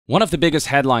One of the biggest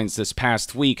headlines this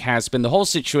past week has been the whole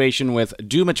situation with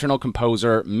Doom Eternal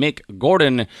composer Mick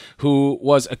Gordon, who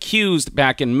was accused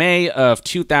back in May of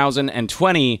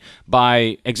 2020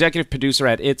 by executive producer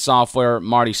at id Software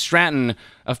Marty Stratton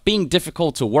of being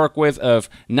difficult to work with, of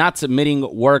not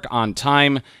submitting work on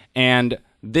time, and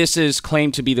this is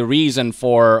claimed to be the reason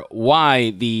for why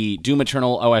the Doom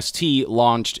Eternal OST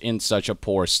launched in such a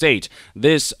poor state.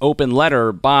 This open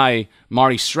letter by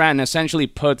Marty Stratton essentially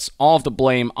puts all of the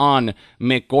blame on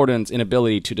Mick Gordon's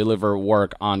inability to deliver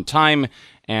work on time,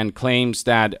 and claims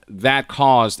that that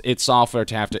caused id Software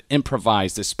to have to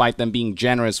improvise despite them being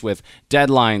generous with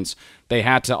deadlines. They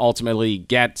had to ultimately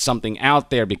get something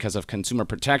out there because of consumer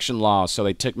protection laws, so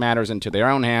they took matters into their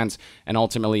own hands and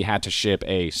ultimately had to ship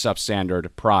a substandard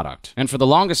product. And for the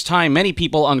longest time, many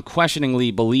people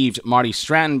unquestioningly believed Marty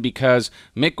Stratton because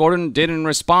Mick Gordon didn't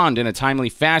respond in a timely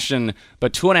fashion,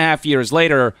 but 2.5 years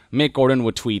later, Mick Gordon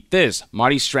would tweet this: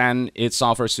 Marty Stratton, id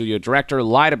Software studio director,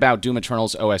 lied about Doom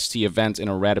Eternal's OST event in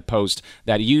a Reddit post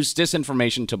that used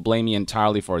disinformation to blame me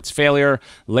entirely for its failure.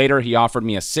 Later, he offered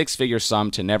me a six-figure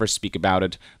sum to never speak about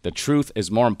it. The truth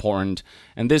is more important.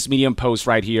 And this Medium post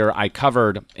right here I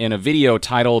covered in a video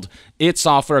titled id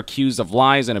Software accused of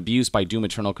lies and abuse by Doom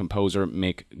Eternal composer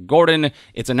Mick Gordon.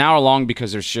 It's an hour long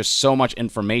because there's just so much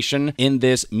information in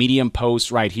this Medium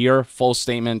post right here. Full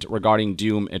statement regarding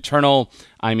Doom Eternal.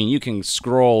 I mean, you can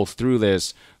scroll through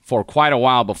this for quite a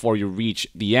while before you reach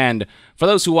the end. For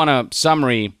those who want a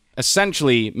summary,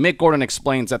 essentially, Mick Gordon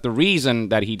explains that the reason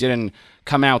that he didn't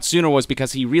come out sooner was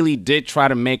because he really did try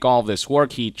to make all of this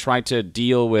work. He tried to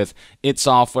deal with id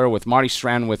Software, with Marty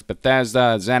Stratton, with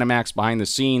Bethesda, ZeniMax behind the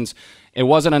scenes. It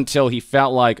wasn't until he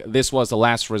felt like this was the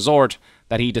last resort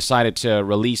that he decided to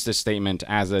release this statement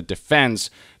as a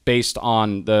defense based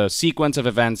on the sequence of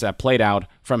events that played out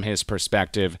from his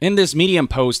perspective. In this Medium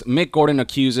post, Mick Gordon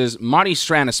accuses Marty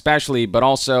Stratton especially, but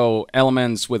also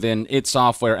elements within id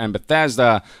Software and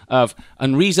Bethesda, of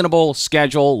unreasonable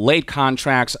schedule, late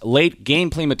contracts, late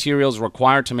gameplay materials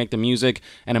required to make the music,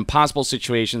 and impossible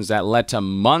situations that led to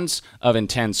months of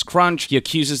intense crunch. He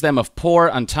accuses them of poor,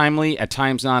 untimely, at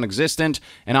times non-existent,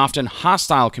 and often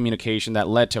hostile communication that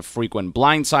led to frequent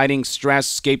blindsiding,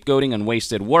 stress, scapegoating, and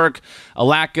wasted work, a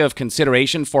lack of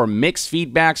consideration for mixed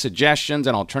feedback, suggestions,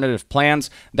 and alternative plans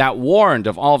that warned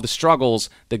of all of the struggles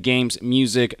the game's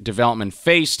music development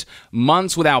faced.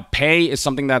 Months without pay is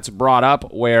something that's brought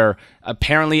up, where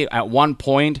apparently at one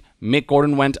point Mick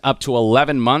Gordon went up to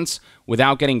 11 months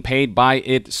without getting paid by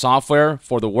id Software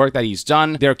for the work that he's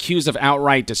done. They're accused of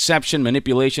outright deception,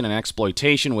 manipulation, and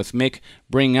exploitation, with Mick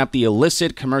bringing up the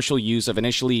illicit commercial use of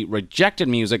initially rejected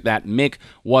music that Mick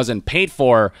wasn't paid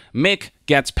for. Mick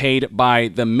gets paid by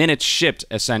the minutes shipped,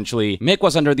 essentially. Mick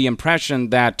was under the impression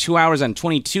that 2 hours and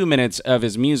 22 minutes of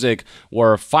his music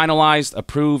were finalized,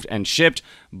 approved, and shipped,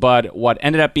 but what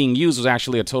ended up being used was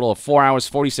actually a total of 4 hours,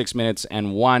 46 minutes,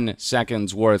 and 1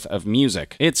 second's worth of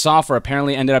music. id Software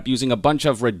apparently ended up using a bunch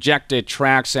of rejected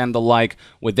tracks and the like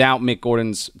without Mick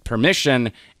Gordon's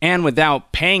permission, and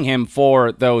without paying him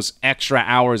for those extra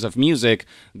hours of music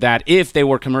that, if they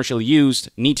were commercially used,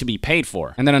 need to be paid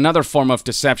for. And then another form of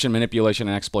deception, manipulation,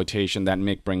 and exploitation that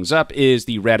Mick brings up is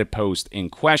the Reddit post in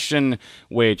question,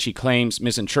 which he claims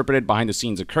misinterpreted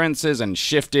behind-the-scenes occurrences and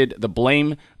shifted the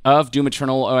blame of Doom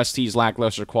Eternal OST's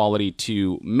lackluster quality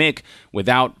to Mick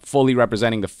without fully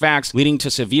representing the facts, leading to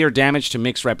severe damage to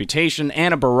Mick's reputation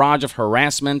and a barrage of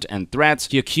harassment and threats.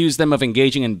 He accused them of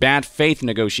engaging in bad faith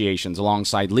negotiations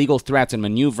alongside legal threats and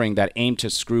maneuvering that aimed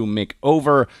to screw Mick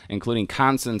over, including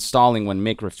constant stalling when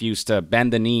Mick refused to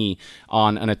bend the knee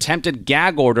on an attempted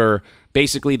gag order.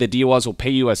 Basically, the deal was, we'll pay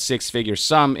you a six-figure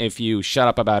sum if you shut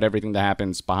up about everything that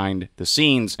happens behind the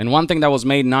scenes. And one thing that was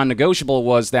made non-negotiable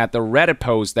was that the Reddit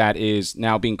post that is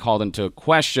now being called into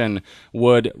question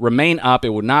would remain up,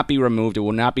 it would not be removed, it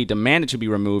would not be demanded to be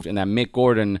removed, and that Mick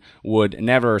Gordon would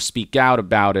never speak out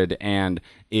about it and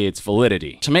its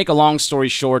validity. To make a long story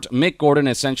short, Mick Gordon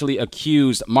essentially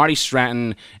accused Marty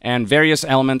Stratton and various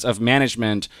elements of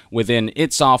management within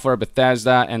id Software,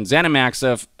 Bethesda, and ZeniMax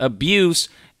of abuse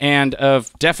and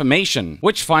of defamation.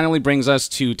 Which finally brings us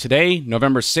to today,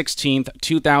 November 16th,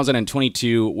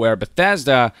 2022, where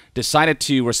Bethesda decided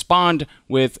to respond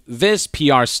with this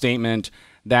PR statement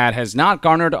that has not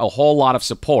garnered a whole lot of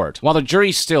support. While the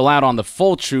jury's still out on the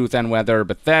full truth and whether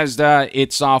Bethesda,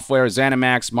 id Software,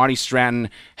 ZeniMax, Marty Stratton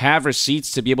have receipts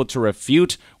to be able to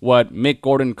refute what Mick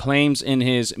Gordon claims in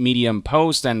his Medium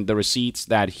post and the receipts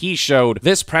that he showed,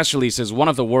 this press release is one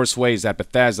of the worst ways that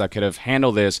Bethesda could have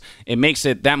handled this. It makes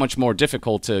it that much more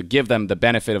difficult to give them the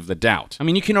benefit of the doubt. I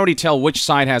mean, you can already tell which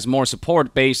side has more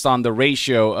support based on the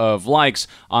ratio of likes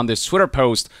on this Twitter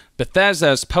post.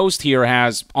 Bethesda's post here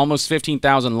has almost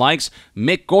 15,000 likes.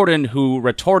 Mick Gordon, who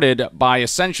retorted by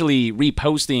essentially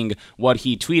reposting what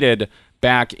he tweeted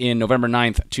back in November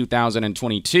 9th,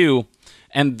 2022.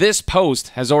 And this post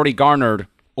has already garnered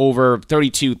over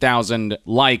 32,000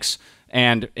 likes,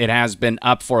 and it has been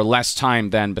up for less time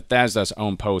than Bethesda's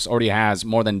own post. Already has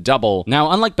more than double.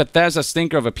 Now, unlike Bethesda's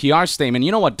stinker of a PR statement,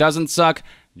 you know what doesn't suck?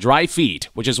 Dry feet,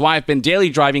 which is why I've been daily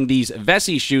driving these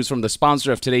Vessi shoes from the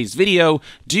sponsor of today's video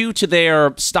due to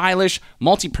their stylish,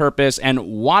 multi-purpose, and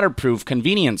waterproof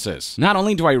conveniences. Not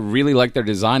only do I really like their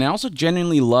design, I also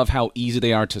genuinely love how easy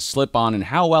they are to slip on and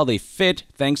how well they fit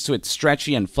thanks to its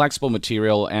stretchy and flexible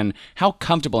material and how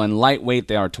comfortable and lightweight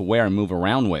they are to wear and move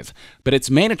around with. But its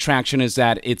main attraction is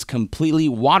that it's completely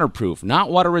waterproof, not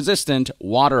water resistant,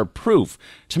 waterproof.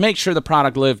 To make sure the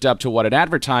product lived up to what it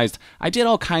advertised, I did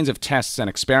all kinds of tests and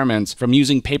experiments, from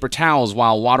using paper towels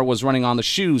while water was running on the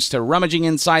shoes to rummaging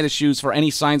inside the shoes for any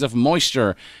signs of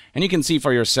moisture, and you can see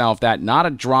for yourself that not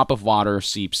a drop of water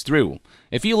seeps through.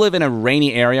 If you live in a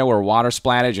rainy area where water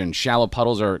splattage and shallow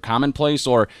puddles are commonplace,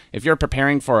 or if you're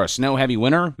preparing for a snow-heavy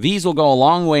winter, these will go a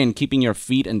long way in keeping your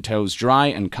feet and toes dry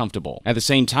and comfortable. At the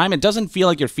same time, it doesn't feel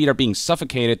like your feet are being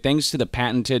suffocated thanks to the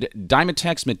patented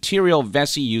Dymatex material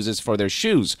Vessi uses for their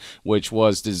shoes, which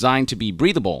was designed to be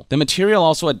breathable. The material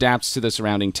also adapts to the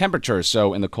surrounding temperature,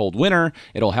 so in the cold winter,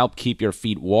 it'll help keep your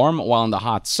feet warm, while in the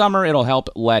hot summer, it'll help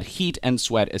let heat and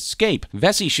sweat escape.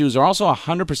 Vessi shoes are also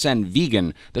 100%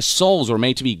 vegan. The soles were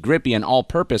made to be grippy and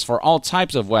all-purpose for all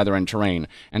types of weather and terrain,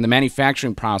 and the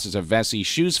manufacturing process of Vessi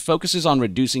shoes focuses on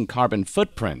reducing carbon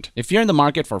footprint. If you're in the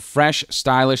market for fresh,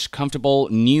 stylish, comfortable,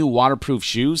 new waterproof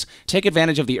shoes, take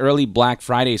advantage of the early Black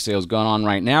Friday sales going on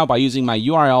right now by using my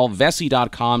URL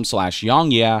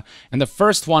vessi.com/yongye, and the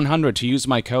first 100 to use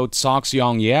my code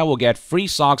SOCKSYONGYE will get free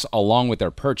socks along with their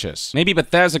purchase. Maybe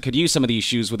Bethesda could use some of these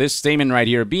shoes with this statement right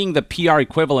here being the PR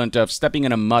equivalent of stepping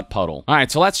in a mud puddle. Alright,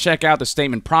 so let's check out the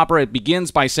statement proper. It begins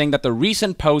by saying that the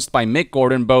recent post by Mick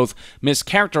Gordon both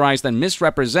mischaracterized and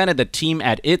misrepresented the team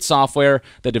at id Software,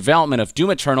 the development of Doom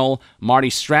Eternal, Marty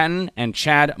Stratton, and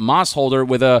Chad Mossholder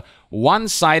with a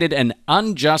one-sided and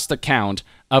unjust account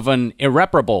of an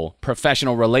irreparable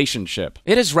professional relationship.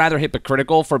 It is rather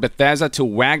hypocritical for Bethesda to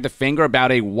wag the finger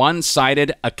about a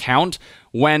one-sided account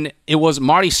when it was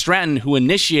Marty Stratton who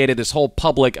initiated this whole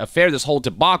public affair, this whole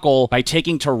debacle, by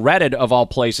taking to Reddit, of all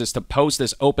places, to post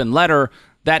this open letter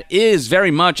that is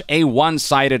very much a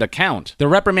one-sided account. They're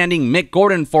reprimanding Mick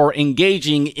Gordon for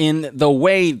engaging in the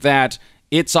way that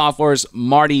id Software's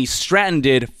Marty Stratton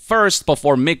did first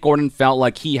before Mick Gordon felt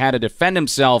like he had to defend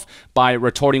himself by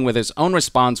retorting with his own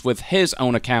response with his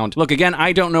own account. Look, again,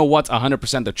 I don't know what's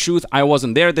 100% the truth. I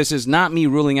wasn't there. This is not me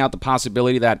ruling out the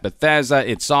possibility that Bethesda,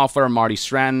 id Software, Marty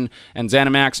Stratton, and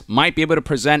ZeniMax might be able to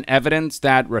present evidence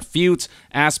that refutes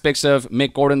aspects of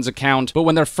Mick Gordon's account. But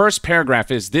when their first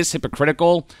paragraph is this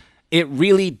hypocritical, it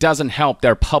really doesn't help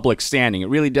their public standing. It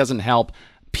really doesn't help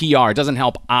PR, it doesn't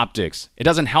help optics. It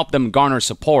doesn't help them garner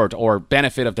support or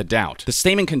benefit of the doubt. The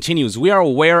statement continues, "We are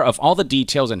aware of all the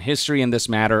details and history in this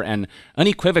matter and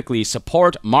unequivocally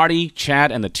support Marty,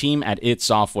 Chad, and the team at id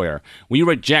Software. We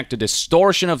reject the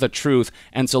distortion of the truth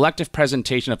and selective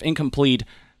presentation of incomplete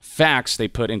facts," they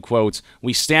put in quotes.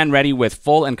 "We stand ready with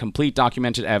full and complete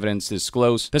documented evidence to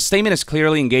disclose." The statement is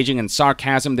clearly engaging in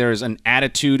sarcasm. There is an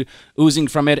attitude oozing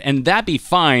from it, and that'd be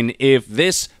fine if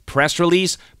this press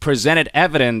release presented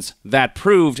evidence that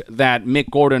proved that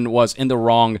Mick Gordon was in the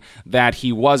wrong, that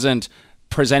he wasn't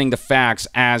presenting the facts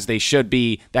as they should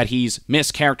be, that he's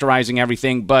mischaracterizing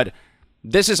everything, but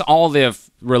this is all they've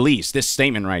released, this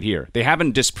statement right here. They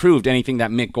haven't disproved anything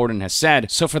that Mick Gordon has said.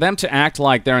 So for them to act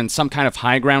like they're in some kind of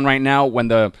high ground right now when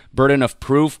the burden of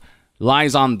proof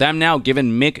lies on them now,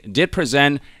 given Mick did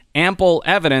present ample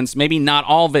evidence, maybe not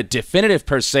all of it definitive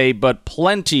per se, but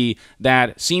plenty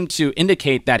that seemed to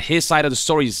indicate that his side of the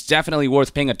story is definitely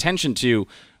worth paying attention to.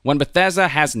 When Bethesda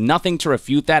has nothing to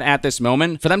refute that at this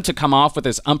moment, for them to come off with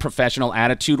this unprofessional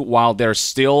attitude while they're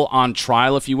still on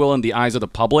trial, if you will, in the eyes of the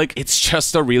public, it's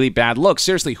just a really bad look.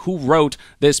 Seriously, who wrote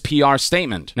this PR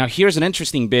statement? Now, here's an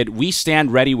interesting bit. "We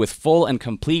stand ready with full and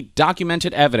complete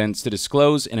documented evidence to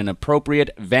disclose in an appropriate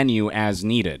venue as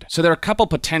needed." So there are a couple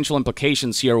potential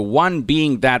implications here. One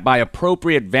being that by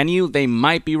appropriate venue, they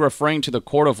might be referring to the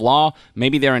court of law.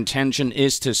 Maybe their intention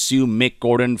is to sue Mick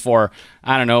Gordon for,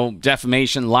 I don't know,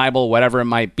 defamation, libel, whatever it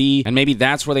might be. And maybe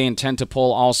that's where they intend to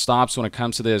pull all stops when it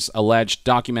comes to this alleged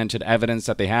documented evidence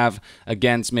that they have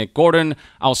against Mick Gordon.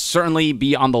 I'll certainly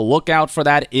be on the lookout for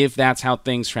that if that's how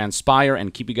things transpire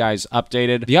and keep you guys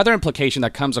updated. The other implication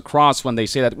that comes across when they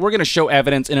say that we're going to show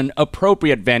evidence in an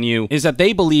appropriate venue is that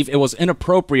they believe it was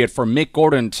inappropriate for Mick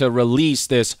Gordon to release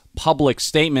this public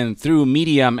statement through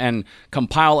Medium and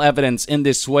compile evidence in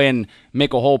this way and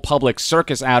make a whole public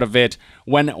circus out of it,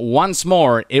 when once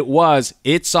more it was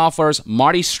id Software's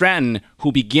Marty Stratton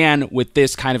who began with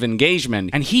this kind of engagement.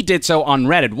 And he did so on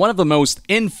Reddit, one of the most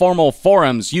informal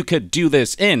forums you could do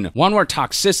this in, one where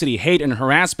toxicity, hate, and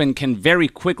harassment can very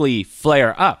quickly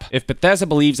flare up. If Bethesda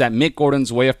believes that Mick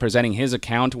Gordon's way of presenting his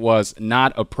account was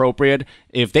not appropriate,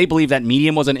 if they believe that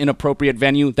Medium was an inappropriate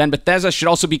venue, then Bethesda should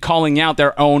also be calling out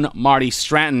their own Marty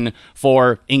Stratton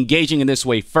for engaging in this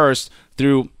way first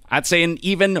through, I'd say, an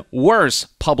even worse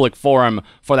public forum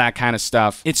for that kind of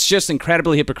stuff. It's just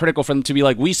incredibly hypocritical for them to be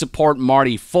like, we support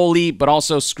Marty fully, but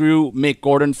also screw Mick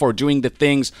Gordon for doing the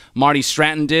things Marty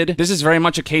Stratton did. This is very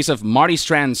much a case of Marty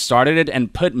Stratton started it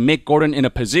and put Mick Gordon in a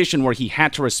position where he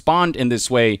had to respond in this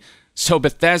way. So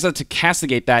Bethesda to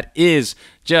castigate that is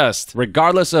just,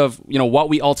 regardless of, what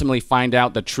we ultimately find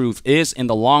out the truth is in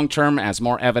the long term as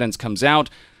more evidence comes out,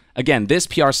 again, this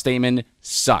PR statement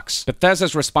sucks.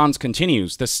 Bethesda's response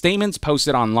continues. The statements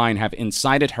posted online have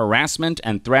incited harassment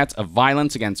and threats of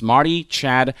violence against Marty,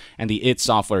 Chad, and the id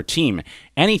Software team.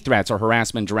 Any threats or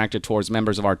harassment directed towards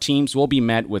members of our teams will be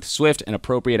met with swift and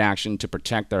appropriate action to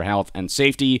protect their health and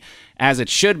safety, as it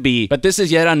should be. But this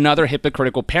is yet another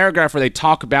hypocritical paragraph where they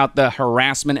talk about the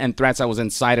harassment and threats that was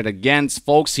incited against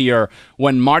folks here,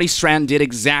 when Marty Stratton did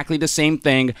exactly the same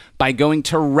thing by going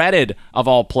to Reddit, of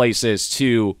all places,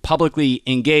 to publicly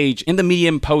engage in the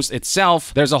Medium post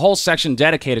itself. There's a whole section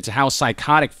dedicated to how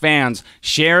psychotic fans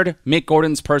shared Mick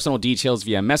Gordon's personal details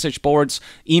via message boards,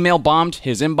 email bombed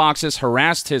his inboxes,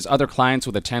 harassed his other clients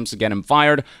with attempts to get him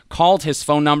fired, called his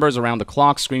phone numbers around the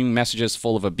clock, screaming messages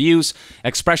full of abuse,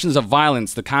 expressions of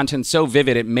violence, the content so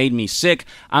vivid it made me sick.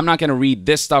 I'm not going to read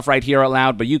this stuff right here out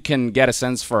loud, but you can get a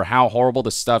sense for how horrible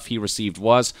the stuff he received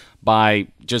was by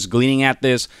just gleaning at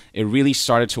this. It really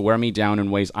started to wear me down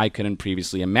in ways I couldn't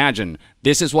previously imagine.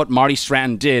 This is what Marty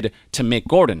Stratton did to Mick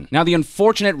Gordon. Now, the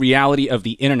unfortunate reality of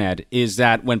the internet is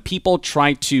that when people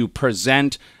try to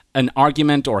present an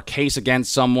argument or case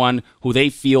against someone who they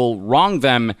feel wronged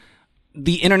them,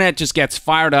 the internet just gets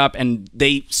fired up and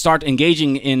they start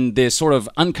engaging in this sort of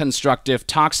unconstructive,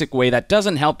 toxic way that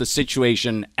doesn't help the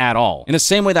situation at all. In the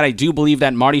same way that I do believe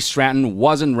that Marty Stratton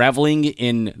wasn't reveling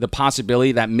in the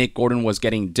possibility that Mick Gordon was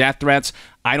getting death threats,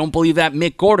 I don't believe that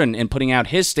Mick Gordon, in putting out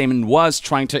his statement, was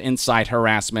trying to incite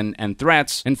harassment and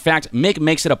threats. In fact, Mick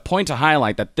makes it a point to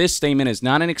highlight that this statement is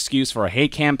not an excuse for a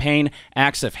hate campaign.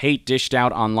 Acts of hate dished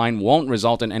out online won't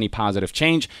result in any positive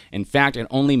change. In fact, it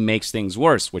only makes things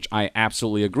worse, which I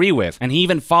absolutely agree with. And he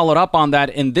even followed up on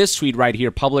that in this tweet right here,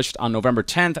 published on November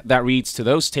 10th, that reads, "To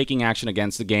those taking action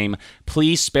against the game,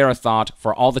 please spare a thought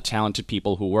for all the talented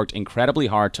people who worked incredibly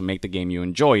hard to make the game you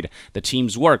enjoyed. The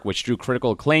team's work, which drew critical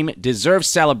acclaim,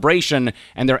 deserves celebration,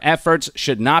 and their efforts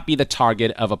should not be the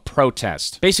target of a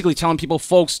protest." Basically telling people,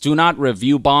 folks, do not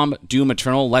review bomb Doom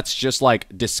Eternal. Let's just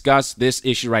discuss this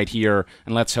issue right here,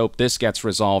 and let's hope this gets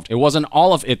resolved. It wasn't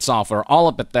all of id Software, all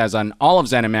of Bethesda, and all of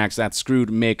ZeniMax that screwed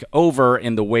Mick over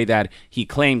in the way that he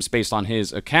claims based on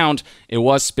his account. It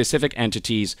was specific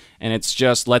entities, and it's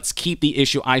just, let's keep the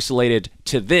issue isolated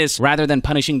to this rather than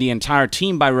punishing the entire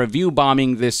team by review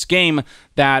bombing this game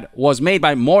that was made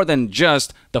by more than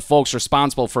just the folks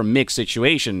responsible for Mick's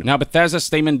situation. Now, Bethesda's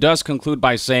statement does conclude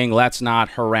by saying, let's not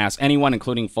harass anyone,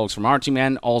 including folks from our team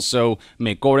and also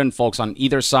Mick Gordon, folks on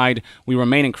either side. We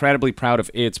remain incredibly proud of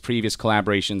id's previous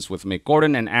collaborations with Mick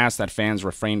Gordon and ask that fans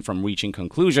refrain from reaching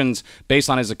conclusions based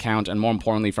on his account and, more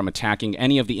importantly, from attacking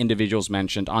any of the individuals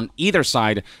mentioned on either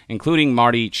side, including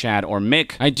Marty, Chad, or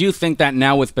Mick. I do think that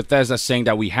now with Bethesda saying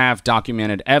that we have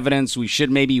documented evidence, we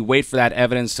should maybe wait for that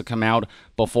evidence to come out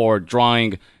before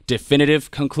drawing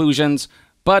definitive conclusions,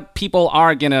 but people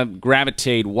are going to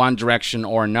gravitate one direction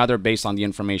or another based on the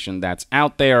information that's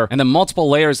out there, and the multiple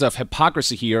layers of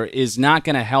hypocrisy here is not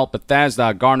going to help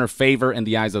Bethesda garner favor in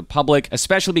the eyes of the public,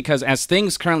 especially because as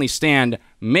things currently stand,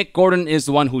 Mick Gordon is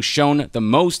the one who's shown the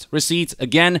most receipts.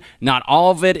 Again, not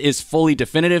all of it is fully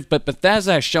definitive, but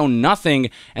Bethesda has shown nothing,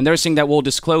 and they're saying that we'll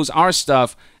disclose our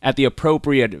stuff at the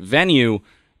appropriate venue.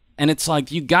 And it's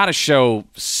like, you gotta show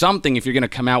something if you're gonna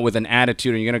come out with an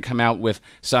attitude and you're gonna come out with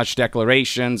such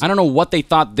declarations. I don't know what they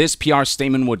thought this PR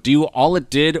statement would do. All it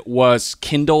did was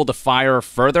kindle the fire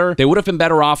further. They would have been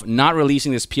better off not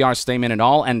releasing this PR statement at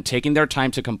all and taking their time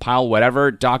to compile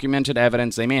whatever documented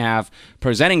evidence they may have,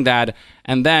 presenting that,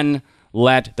 and then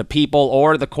let the people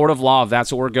or the court of law, if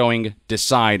that's what we're going,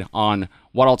 decide on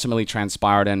what ultimately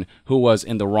transpired and who was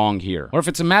in the wrong here. Or if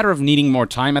it's a matter of needing more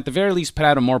time, at the very least put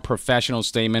out a more professional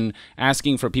statement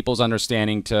asking for people's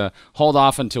understanding to hold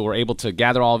off until we're able to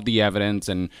gather all of the evidence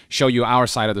and show you our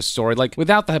side of the story. Like,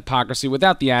 without the hypocrisy,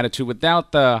 without the attitude,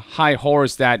 without the high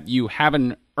horse that you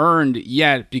haven't earned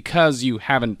yet because you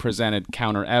haven't presented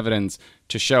counter evidence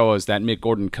to show us that Mick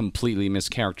Gordon completely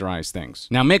mischaracterized things.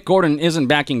 Now, Mick Gordon isn't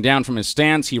backing down from his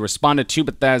stance. He responded to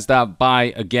Bethesda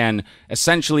by, again,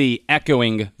 essentially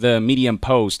echoing the Medium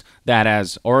post that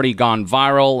has already gone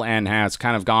viral and has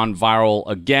kind of gone viral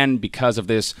again because of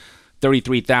this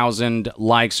 33,000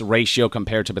 likes ratio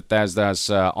compared to Bethesda's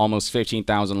almost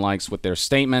 15,000 likes with their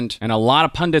statement. And a lot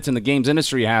of pundits in the games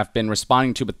industry have been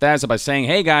responding to Bethesda by saying,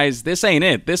 hey guys, this ain't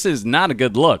it. This is not a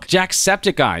good look.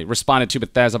 Jacksepticeye responded to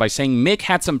Bethesda by saying Mick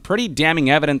had some pretty damning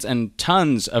evidence and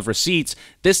tons of receipts.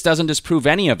 This doesn't disprove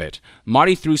any of it.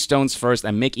 Marty threw stones first,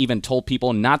 and Mick even told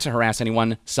people not to harass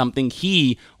anyone, something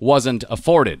he wasn't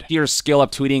afforded. Here's Skill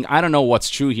Up tweeting, I don't know what's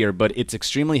true here, but it's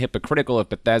extremely hypocritical of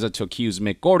Bethesda to accuse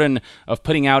Mick Gordon of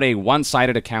putting out a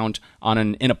one-sided account on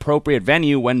an inappropriate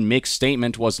venue when Mick's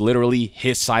statement was literally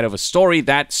his side of a story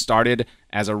that started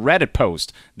as a Reddit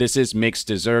post. This is Mick's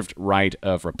deserved right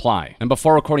of reply. And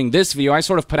before recording this video, I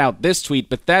sort of put out this tweet,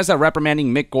 Bethesda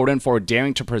reprimanding Mick Gordon for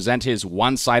daring to present his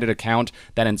one-sided account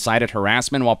that incited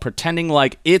harassment while pretending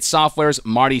like id Software's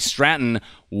Marty Stratton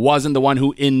wasn't the one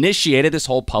who initiated this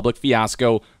whole public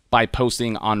fiasco by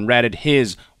posting on Reddit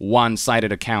his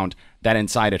one-sided account that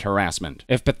incited harassment.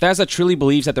 If Bethesda truly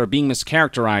believes that they're being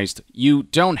mischaracterized, you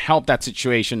don't help that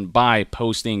situation by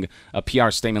posting a PR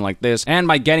statement like this and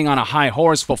by getting on a high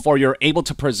horse before you're able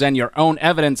to present your own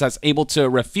evidence that's able to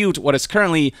refute what is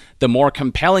currently the more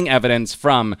compelling evidence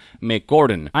from Mick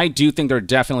Gordon. I do think there are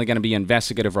definitely going to be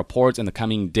investigative reports in the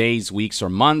coming days, weeks, or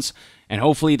months, and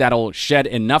hopefully that'll shed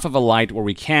enough of a light where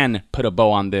we can put a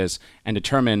bow on this and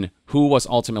determine who was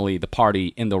ultimately the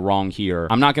party in the wrong here.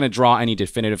 I'm not going to draw any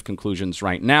definitive conclusions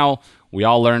right now. We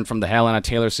all learned from the Helena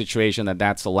Taylor situation that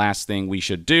that's the last thing we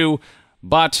should do.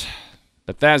 But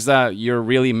Bethesda, you're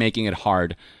really making it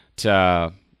hard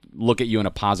to look at you in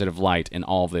a positive light in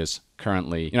all of this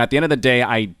currently. You know, at the end of the day,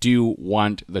 I do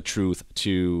want the truth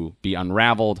to be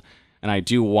unraveled, and I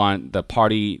do want the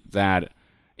party that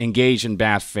engaged in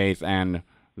bad faith and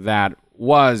that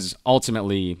was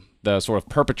ultimately the sort of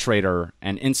perpetrator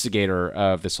and instigator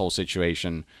of this whole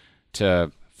situation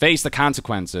to face the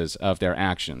consequences of their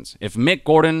actions. If Mick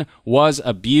Gordon was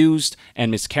abused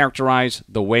and mischaracterized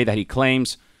the way that he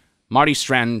claims, Marty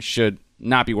Stratton should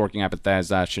not be working at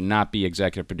Bethesda, should not be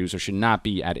executive producer, should not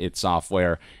be at id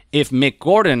Software. If Mick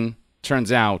Gordon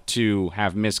turns out to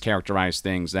have mischaracterized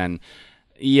things, then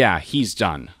yeah, he's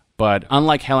done. But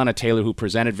unlike Helena Taylor, who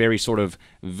presented very sort of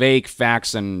vague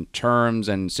facts and terms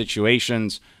and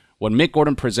situations, what Mick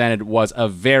Gordon presented was a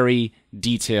very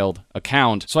detailed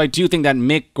account. So I do think that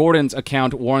Mick Gordon's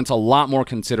account warrants a lot more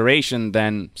consideration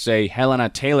than, say, Helena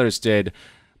Taylor's did.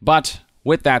 But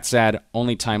with that said,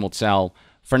 only time will tell.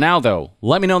 For now, though,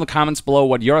 let me know in the comments below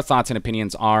what your thoughts and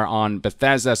opinions are on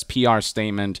Bethesda's PR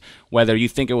statement, whether you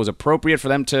think it was appropriate for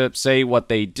them to say what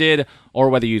they did, or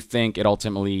whether you think it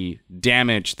ultimately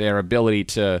damaged their ability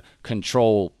to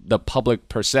control the public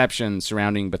perception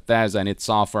surrounding Bethesda and id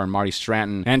Software and Marty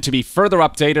Stratton. And to be further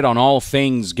updated on all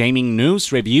things gaming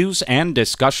news, reviews, and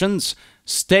discussions,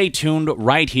 stay tuned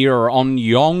right here on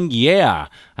Young Yeah.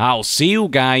 I'll see you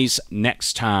guys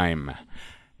next time.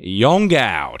 Young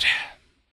out.